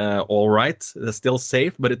all right, still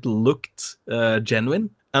safe, but it looked genuine.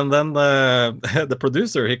 And then the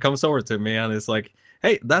producer, he comes over to me and is like,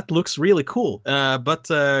 hey, that looks really cool, but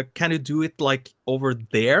can you do it like over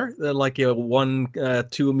there, like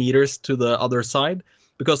 2 meters to the other side?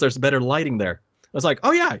 Because there's better lighting there. I was like,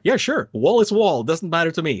 oh yeah, sure. Wall is wall. Doesn't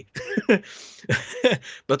matter to me.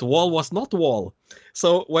 But wall was not wall.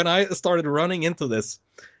 So when I started running into this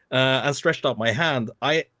and stretched out my hand,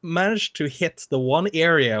 I managed to hit the one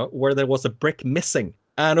area where there was a brick missing.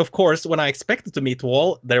 And of course, when I expected to meet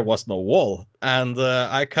wall, there was no wall. And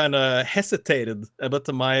I kind of hesitated, but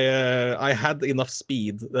I had enough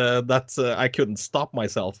speed that I couldn't stop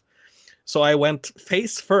myself. So I went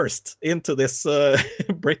face first into this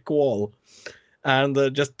brick wall,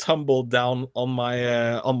 and just tumbled down on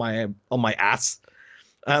my ass.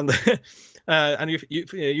 And and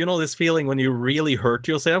you know this feeling when you really hurt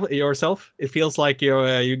yourself. It feels like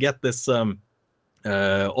you get this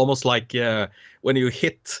almost like when you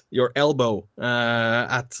hit your elbow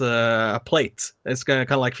at a plate. It's kind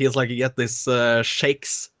of like feels like you get this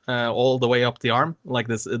shakes all the way up the arm, like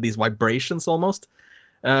these vibrations almost.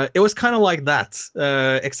 It was kind of like that,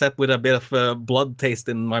 except with a bit of blood taste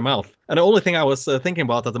in my mouth. And the only thing I was thinking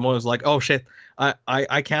about at the moment was like, oh shit,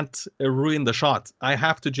 I can't ruin the shot. I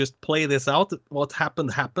have to just play this out. What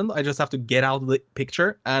happened happened. I just have to get out of the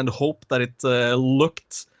picture and hope that it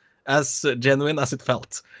looked as genuine as it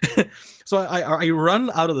felt. So I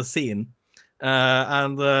run out of the scene.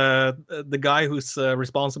 And the guy who's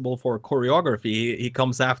responsible for choreography, he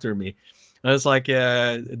comes after me. And it's like,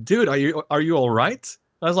 dude, are you all right?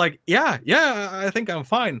 I was like, yeah, I think I'm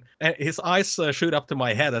fine. And his eyes shoot up to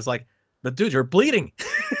my head. I was like, but dude, you're bleeding.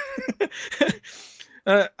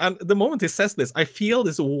 And the moment he says this, I feel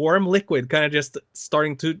this warm liquid kind of just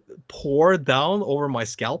starting to pour down over my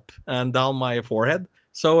scalp and down my forehead.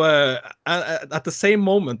 So at the same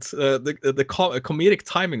moment, the comedic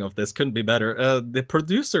timing of this couldn't be better. The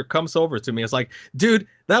producer comes over to me. It's like, dude,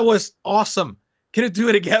 that was awesome. Can you do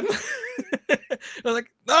it again? I was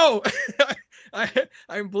like, no,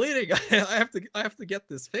 I'm bleeding. I have to get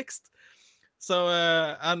this fixed. So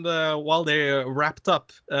and while they wrapped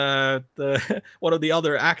up, one of the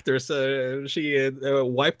other actors, she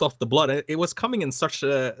wiped off the blood. It was coming in such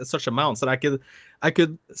amounts that I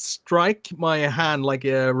could strike my hand, like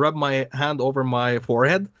rub my hand over my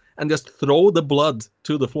forehead and just throw the blood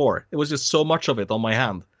to the floor. It was just so much of it on my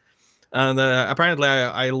hand. And apparently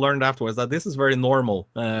I learned afterwards that this is very normal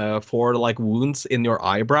for like wounds in your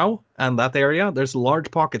eyebrow and that area. There's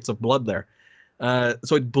large pockets of blood there.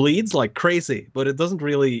 So it bleeds like crazy, but it doesn't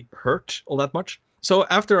really hurt all that much. So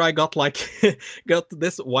after I got got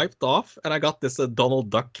this wiped off, and I got this Donald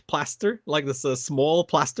Duck plaster, like this small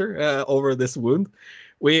plaster over this wound,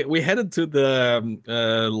 we headed to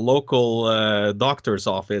the local doctor's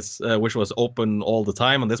office, which was open all the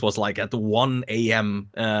time, and this was like at 1 a.m.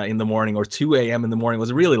 In the morning or 2 a.m. in the morning. It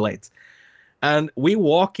was really late, and we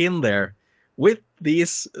walk in there with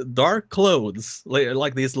these dark clothes,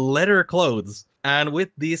 like these leather clothes, and with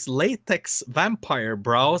these latex vampire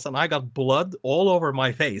brows, and I got blood all over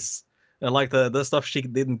my face, like the stuff she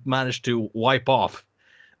didn't manage to wipe off,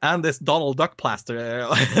 and this Donald Duck plaster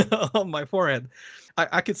on my forehead.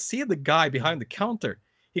 I could see the guy behind the counter.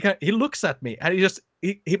 He looks at me, and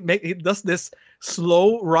he does this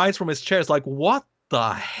slow rise from his chair. It's like, what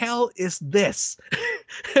the hell is this?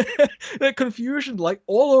 The confusion like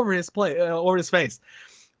all over over his face.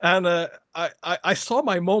 And I saw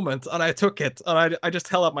my moment, and I took it, and I just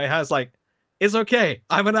held up my hands like, it's okay,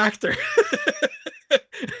 I'm an actor.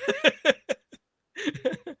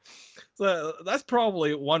 So that's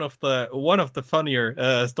probably one of the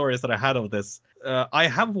funnier stories that I had of this. I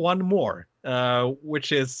have one more,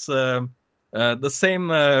 which is the same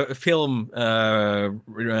film, a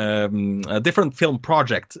different film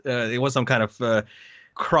project. It was some kind of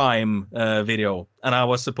crime video, and I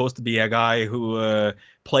was supposed to be a guy who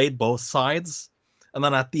played both sides, and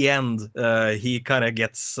then at the end he kind of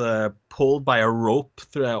gets pulled by a rope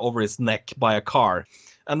over his neck by a car.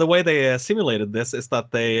 And the way they simulated this is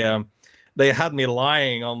that they had me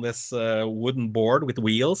lying on this wooden board with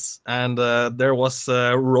wheels, and there was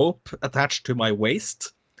a rope attached to my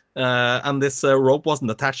waist. And this rope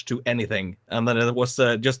wasn't attached to anything, and then it was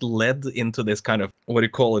just led into this kind of, what do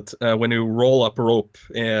you call it, when you roll up rope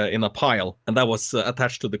in a pile, and that was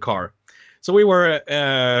attached to the car. So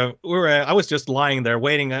I was just lying there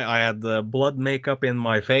waiting. I had blood makeup in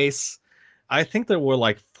my face. I think there were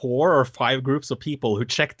like 4 or 5 groups of people who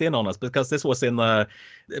checked in on us, because this was in a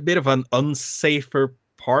bit of an unsafer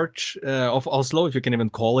part of Oslo, if you can even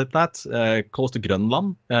call it that, close to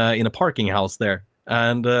Grønland, in a parking house there.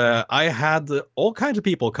 And I had all kinds of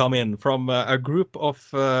people come in from a group of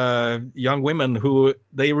young women who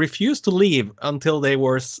they refused to leave until they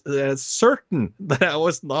were certain that I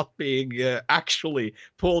was not being actually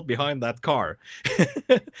pulled behind that car.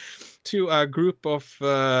 To a group of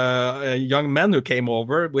young men who came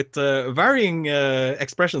over with varying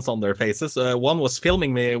expressions on their faces. One was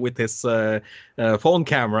filming me with his phone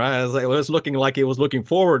camera, as it was looking like he was looking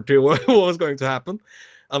forward to what was going to happen.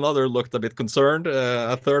 Another looked a bit concerned.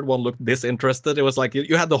 A third one looked disinterested. It was like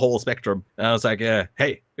you had the whole spectrum. And I was like,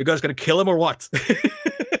 hey, you guys gonna kill him or what?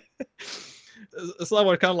 So that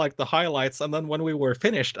were kind of like the highlights. And then when we were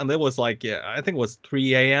finished, and it was like, I think it was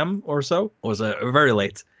 3 a.m. or so. It was very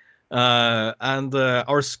late. and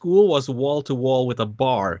our school was wall to wall with a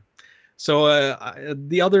bar. So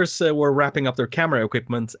the others were wrapping up their camera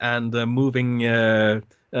equipment and taking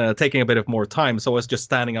a bit of more time. So I was just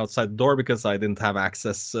standing outside the door because I didn't have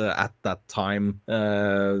access at that time.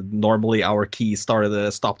 Normally, our key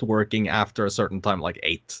stopped working after a certain time, like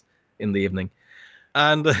 8 in the evening.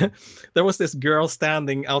 And there was this girl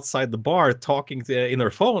standing outside the bar talking in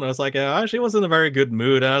her phone. I was like, she was in a very good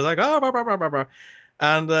mood. And I was like, oh, blah, blah, blah, blah, blah.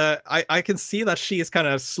 And I can see that she is kind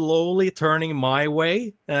of slowly turning my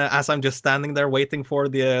way as I'm just standing there waiting for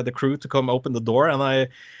the crew to come open the door. And I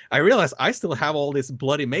realize I still have all this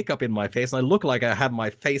bloody makeup in my face, and I look like I had my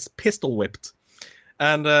face pistol whipped.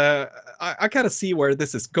 And I kind of see where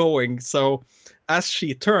this is going. So as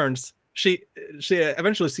she turns, she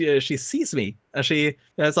eventually she sees me, and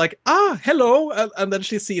it's like, hello, and then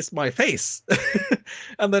she sees my face,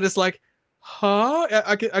 and then it's like, huh?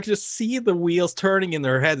 I can just see the wheels turning in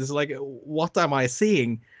her head. It's like, what am I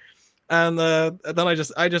seeing? And then I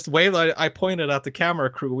just waved. I pointed at the camera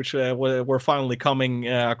crew, which were finally coming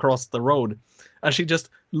across the road, and she just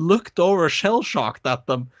looked over, shell shocked at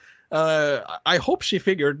them. I hope she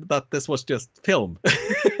figured that this was just film.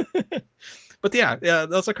 But yeah,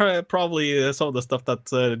 those are probably some of the stuff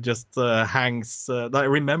that just hangs that I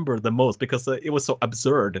remember the most, because it was so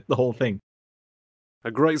absurd, the whole thing.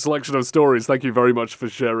 A great selection of stories. Thank you very much for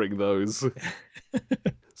sharing those.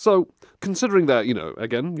 So, considering that,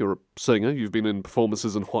 again, you're a singer, you've been in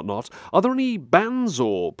performances and whatnot, are there any bands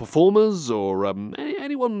or performers or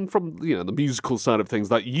anyone from, the musical side of things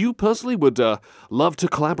that you personally would love to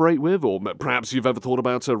collaborate with, or perhaps you've ever thought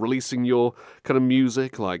about releasing your kind of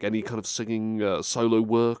music, like any kind of singing solo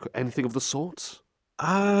work, anything of the sort?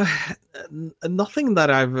 Nothing that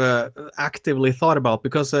I've actively thought about,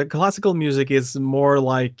 because classical music is more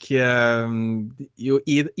like either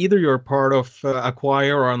you're part of a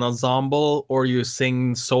choir or an ensemble, or you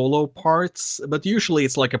sing solo parts. But usually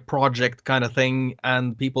it's like a project kind of thing,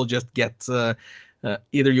 and people just get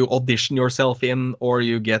either you audition yourself in, or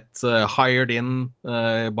you get hired in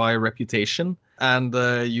by reputation. And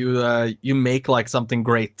you make like something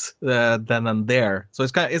great then and there. So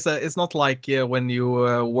it's not like when you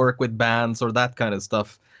work with bands or that kind of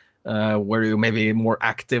stuff, where you maybe more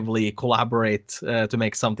actively collaborate to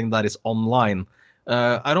make something that is online.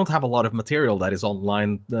 I don't have a lot of material that is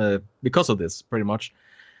online because of this, pretty much.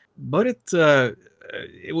 But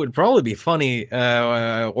it would probably be funny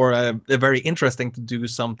or very interesting to do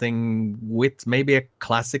something with maybe a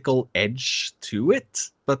classical edge to it,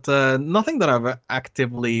 but nothing that I've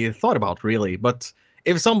actively thought about, really. But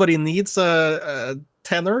if somebody needs a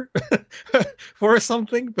tenor for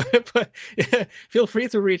something, yeah, feel free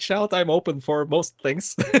to reach out. I'm open for most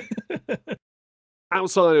things.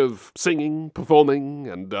 Outside of singing, performing,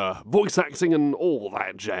 and voice acting and all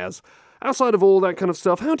that jazz, outside of all that kind of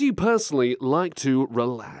stuff, how do you personally like to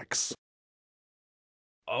relax?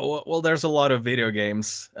 Oh, well, there's a lot of video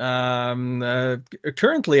games. Currently,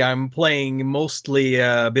 I'm playing mostly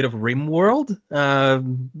a bit of RimWorld.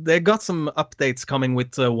 They got some updates coming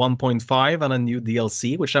with 1.5 and a new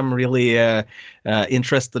DLC, which I'm really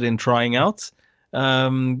interested in trying out.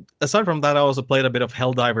 Aside from that, I also played a bit of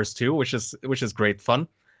Helldivers 2, which is great fun.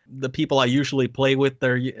 The people I usually play with,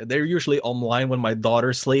 they're usually online when my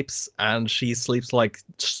daughter sleeps, and she sleeps like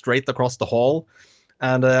straight across the hall.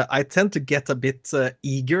 And I tend to get a bit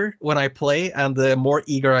eager when I play, and the more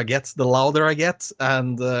eager I get, the louder I get.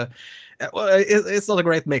 And it's not a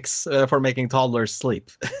great mix for making toddlers sleep.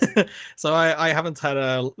 So I haven't had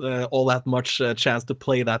all that much chance to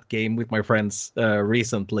play that game with my friends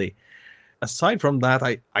recently. Aside from that,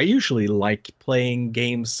 I usually like playing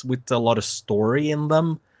games with a lot of story in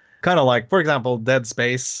them. Kind of like, for example, Dead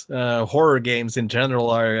Space. Horror games in general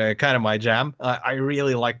are kind of my jam. I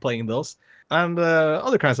really like playing those. And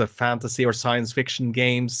other kinds of fantasy or science fiction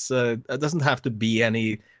games. It doesn't have to be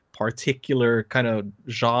any particular kind of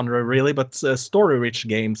genre, really, but story-rich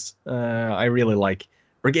games I really like.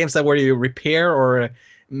 Or games where you repair or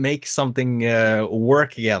make something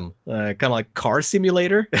work again. Kind of like Car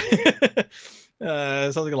Simulator.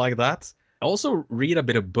 Something like that. I also read a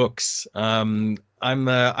bit of books.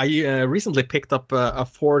 I recently picked up a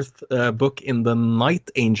fourth book in the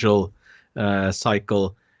Night Angel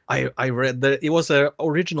cycle. I read that it was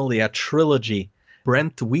originally a trilogy.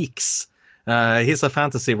 Brent Weeks, he's a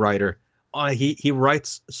fantasy writer. He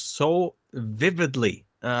writes so vividly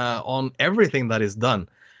on everything that is done.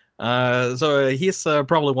 So he's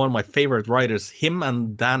probably one of my favorite writers. Him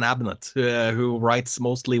and Dan Abnett, who writes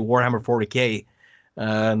mostly Warhammer 40k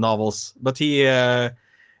novels. But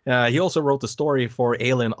He also wrote the story for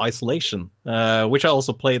Alien Isolation, which I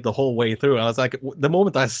also played the whole way through. And I was like, the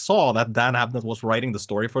moment I saw that Dan Abnett was writing the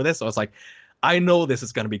story for this, I was like, I know this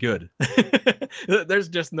is going to be good. There's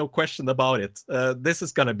just no question about it. This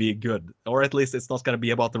is going to be good, or at least it's not going to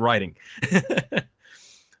be about the writing.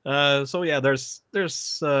 So yeah, there's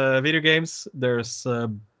video games, there's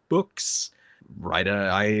books. Right,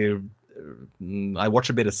 I watch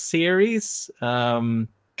a bit of series.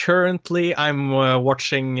 Currently, I'm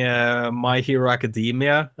watching My Hero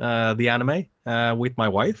Academia, the anime, with my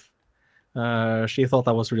wife. She thought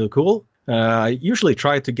that was really cool. I usually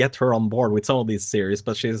try to get her on board with some of these series,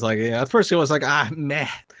 but she's like, at first she was like, meh.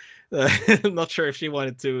 Not sure if she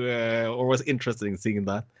wanted to or was interested in seeing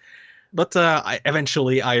that. But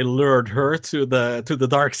eventually I lured her to the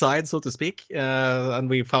dark side, so to speak, and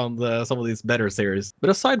we found some of these better series. But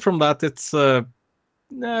aside from that, it's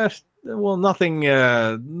well, nothing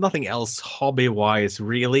else hobby-wise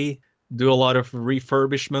really. Do a lot of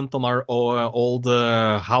refurbishment on our old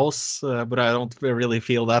house, but I don't really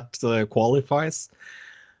feel that qualifies.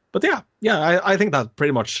 But yeah, I think that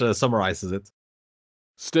pretty much summarizes it.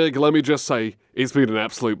 Stig, let me just say, it's been an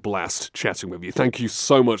absolute blast chatting with you. Thank you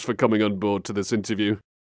so much for coming on board to this interview.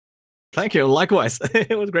 Thank you, likewise.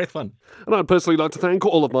 It was great fun. And I'd personally like to thank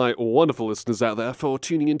all of my wonderful listeners out there for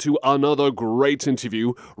tuning into another great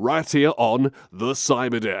interview right here on The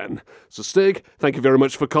Cyberden. So Stig, thank you very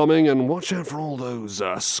much for coming, and watch out for all those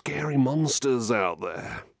scary monsters out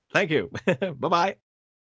there. Thank you. Bye-bye.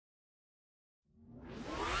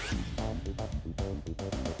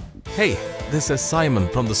 Hey, this is Simon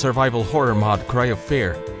from the survival horror mod Cry of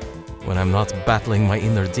Fear. When I'm not battling my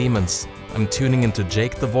inner demons, I'm tuning into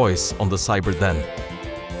Jake the Voice on the Cyberden.